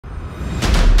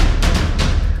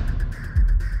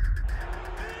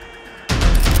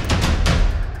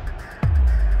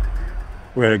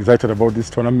We're excited about this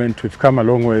tournament. We've come a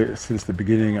long way since the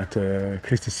beginning at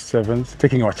Christie Sevens,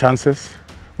 taking our chances.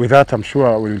 With that, I'm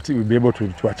sure we'll be able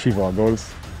to achieve our goals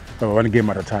one game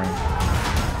at a time.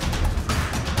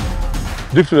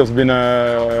 Driftwood has been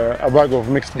a bag of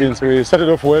mixed beans. We started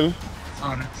off well.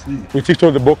 We ticked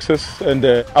all the boxes, and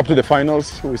up to the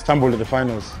finals, we stumbled at the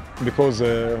finals because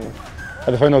at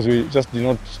the finals we just did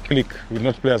not click. We did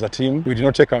not play as a team. We did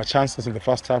not take our chances in the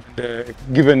first half.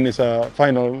 Given it's a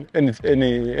final,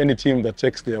 any team that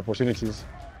takes the opportunities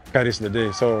carries the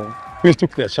day. So we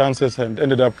took their chances and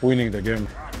ended up winning the game.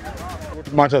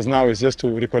 What matters now is just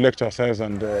to recollect ourselves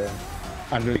and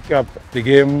pick up the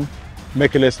game,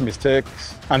 make less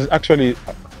mistakes, and actually,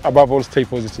 above all, stay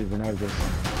positive in all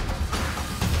this.